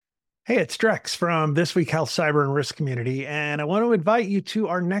Hey, it's Drex from This Week Health Cyber and Risk Community, and I want to invite you to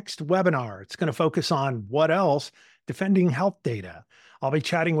our next webinar. It's going to focus on what else? Defending health data. I'll be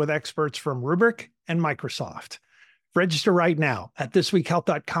chatting with experts from Rubrik and Microsoft. Register right now at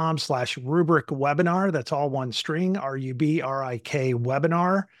thisweekhealth.com/Rubrik webinar. That's all one string, RUBRIK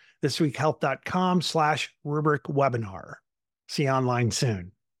webinar. Thisweekhealth.com/Rubrik webinar. See you online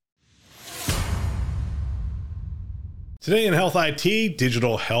soon. Today in Health IT,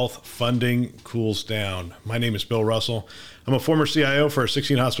 digital health funding cools down. My name is Bill Russell. I'm a former CIO for a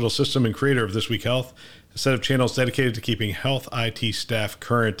 16-hospital system and creator of This Week Health, a set of channels dedicated to keeping health IT staff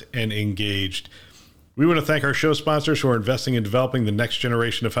current and engaged. We want to thank our show sponsors who are investing in developing the next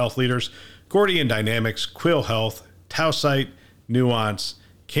generation of health leaders: Gordian Dynamics, Quill Health, Tausight, Nuance,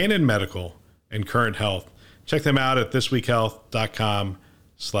 Canon Medical, and Current Health. Check them out at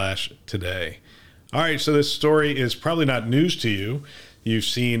thisweekhealth.com/today. All right, so this story is probably not news to you. You've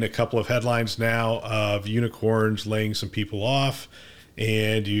seen a couple of headlines now of unicorns laying some people off,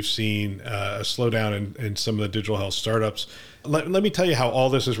 and you've seen a slowdown in some of the digital health startups. Let me tell you how all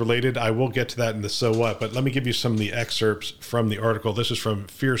this is related. I will get to that in the so what, but let me give you some of the excerpts from the article. This is from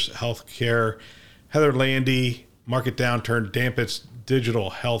Fierce Healthcare. Heather Landy, market downturn dampens digital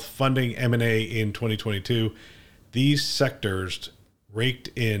health funding, M&A in 2022. These sectors raked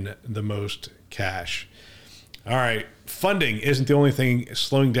in the most cash. All right. Funding isn't the only thing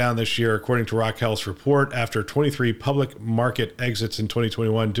slowing down this year, according to Rock Health's report. After 23 public market exits in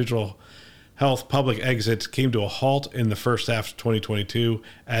 2021, digital health public exits came to a halt in the first half of 2022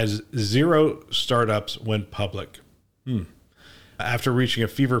 as 0 startups went public. After reaching a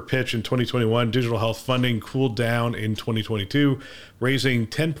fever pitch in 2021, digital health funding cooled down in 2022, raising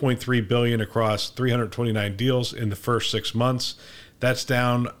 $10.3 billion across 329 deals in the first 6 months. That's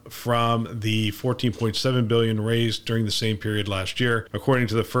down from the $14.7 billion raised during the same period last year, according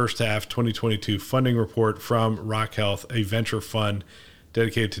to the first half 2022 funding report from Rock Health, a venture fund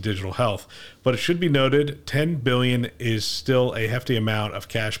dedicated to digital health. But it should be noted, $10 billion is still a hefty amount of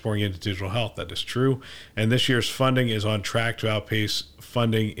cash pouring into digital health. That is true. And this year's funding is on track to outpace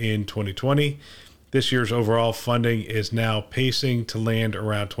funding in 2020. This year's overall funding is now pacing to land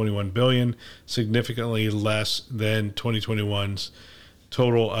around $21 billion, significantly less than 2021's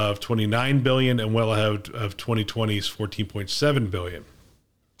total of $29 billion and well ahead of 2020's $14.7 billion.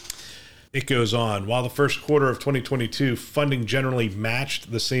 It goes on. While the first quarter of 2022 funding generally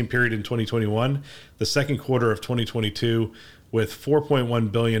matched the same period in 2021, the second quarter of 2022, with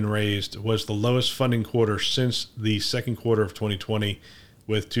 $4.1 billion raised, was the lowest funding quarter since the second quarter of 2020,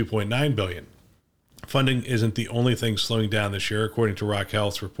 with $2.9 billion. Funding isn't the only thing slowing down this year, according to Rock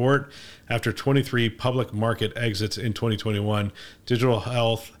Health's report. After 23 public market exits in 2021, digital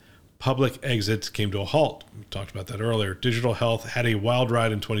health public exits came to a halt. We talked about that earlier. Digital health had a wild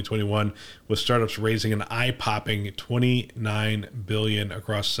ride in 2021, with startups raising an eye-popping $29 billion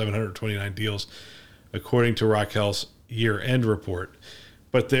across 729 deals, according to Rock Health's year-end report.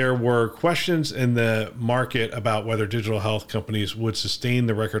 But there were questions in the market about whether digital health companies would sustain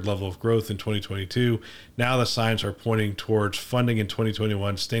the record level of growth in 2022. Now the signs are pointing towards funding in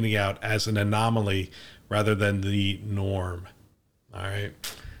 2021 standing out as an anomaly rather than the norm. All right,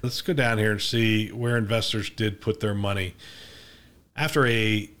 let's go down here and see where investors did put their money. After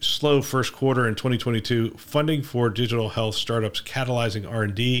a slow first quarter in 2022, funding for digital health startups catalyzing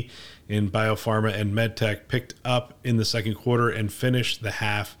R&D in biopharma and medtech picked up in the second quarter and finished the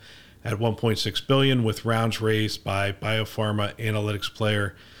half at $1.6 billion, with rounds raised by biopharma analytics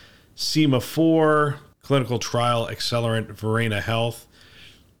player Sema4, clinical trial accelerant Verena Health,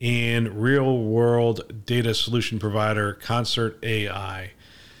 and real-world data solution provider Concert AI.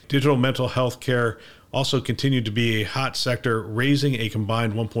 Digital mental health care also continued to be a hot sector, raising a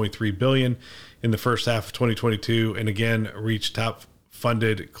combined $1.3 billion in the first half of 2022, and again reached top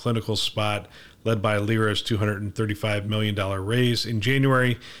funded clinical spot led by Lyra's $235 million raise in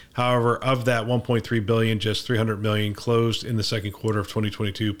January. However, of that $1.3 billion, just $300 million closed in the second quarter of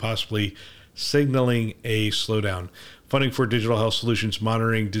 2022, possibly signaling a slowdown. Funding for digital health solutions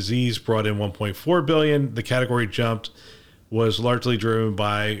monitoring disease brought in $1.4 billion. The category jumped was largely driven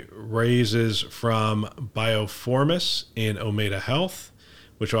by raises from Bioformus and Omeda Health,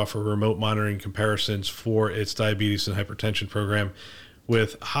 which offer remote monitoring comparisons for its diabetes and hypertension program.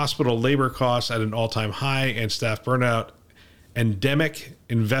 With hospital labor costs at an all-time high and staff burnout endemic,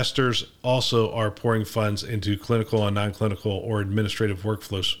 investors also are pouring funds into clinical and non-clinical or administrative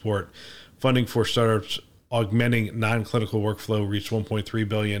workflow support. Funding for startups augmenting non-clinical workflow reached $1.3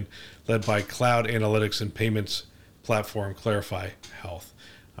 billion, led by cloud analytics and payments platform Clarify Health.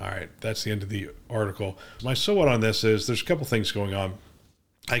 All right, that's the end of the article. My so what on this is there's a couple things going on.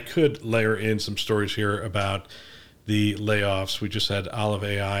 I could layer in some stories here about the layoffs. We just had Olive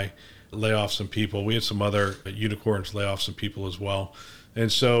AI lay off some people. We had some other unicorns lay off some people as well.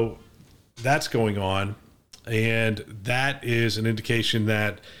 And so that's going on. And that is an indication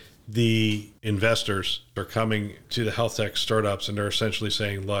that the investors are coming to the health tech startups and they're essentially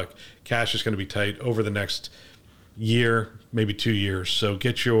saying, look, cash is going to be tight over the next year, maybe 2 years. So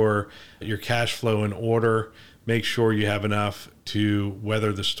get your cash flow in order. Make sure you have enough to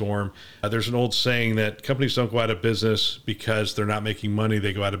weather the storm. There's an old saying that companies don't go out of business because they're not making money.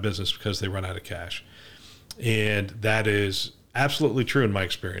 They go out of business because they run out of cash. And that is absolutely true in my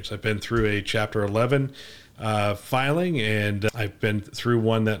experience. I've been through a Chapter 11 filing, and I've been through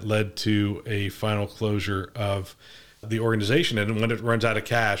one that led to a final closure of the organization. And when it runs out of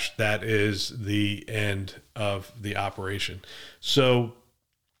cash, that is the end of the operation. So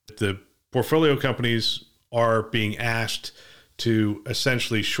the portfolio companies are being asked to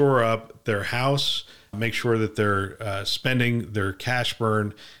essentially shore up their house, make sure that their spending, their cash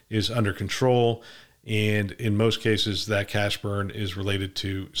burn is under control. And in most cases, that cash burn is related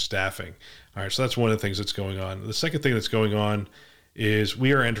to staffing. All right, so that's one of the things that's going on. The second thing that's going on is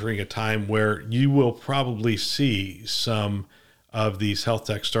we are entering a time where you will probably see some of these health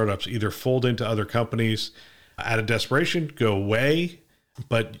tech startups either fold into other companies out of desperation, go away,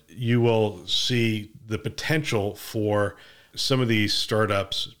 but you will see the potential for some of these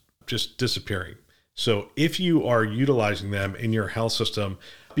startups just disappearing. So if you are utilizing them in your health system,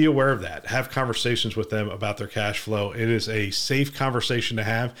 be aware of that. Have conversations with them about their cash flow. It is a safe conversation to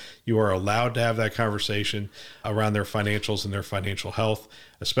have. You are allowed to have that conversation around their financials and their financial health,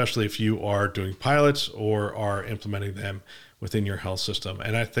 especially if you are doing pilots or are implementing them within your health system.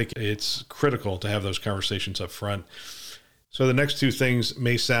 And I think it's critical to have those conversations up front. So the next two things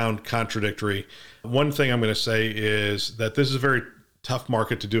may sound contradictory. One thing I'm going to say is that this is a very tough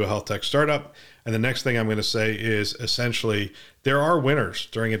market to do a health tech startup. And the next thing I'm going to say is essentially there are winners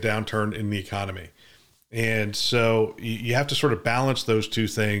during a downturn in the economy. And so you have to sort of balance those two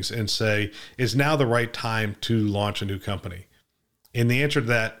things and say, is now the right time to launch a new company? And the answer to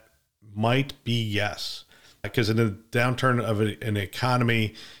that might be yes. Because in a downturn of an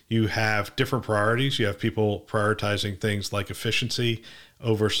economy, you have different priorities. You have people prioritizing things like efficiency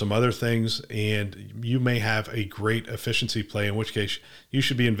over some other things, and you may have a great efficiency play, in which case you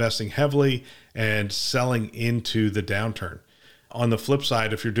should be investing heavily and selling into the downturn. On the flip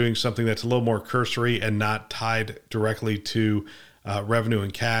side, if you're doing something that's a little more cursory and not tied directly to revenue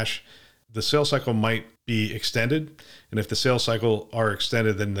and cash, the sales cycle might be extended. And if the sales cycle are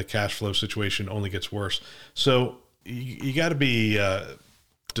extended, then the cash flow situation only gets worse. So you got to be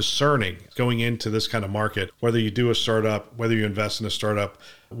discerning going into this kind of market, whether you do a startup, whether you invest in a startup,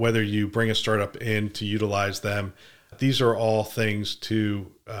 whether you bring a startup in to utilize them. These are all things to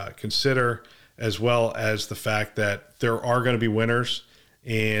consider, as well as the fact that there are going to be winners.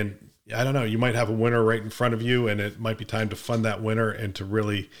 And I don't know, you might have a winner right in front of you, and it might be time to fund that winner and to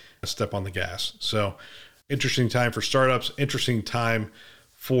really step on the gas. So interesting time for startups, interesting time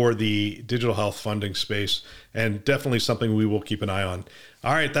for the digital health funding space, and definitely something we will keep an eye on.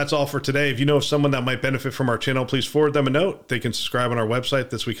 All right, that's all for today. If you know of someone that might benefit from our channel, please forward them a note. They can subscribe on our website,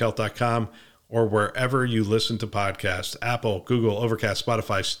 thisweekhealth.com, or wherever you listen to podcasts, Apple, Google, Overcast,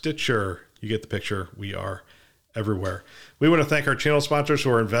 Spotify, Stitcher. You get the picture. We are everywhere. We want to thank our channel sponsors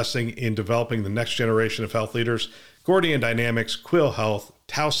who are investing in developing the next generation of health leaders: Gordian Dynamics, Quill Health,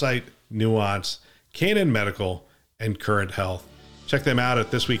 Tausight, Nuance, Canon Medical, and Current Health. Check them out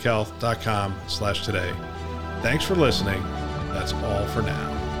at thisweekhealth.com/today. Thanks for listening. That's all for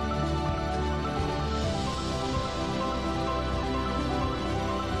now.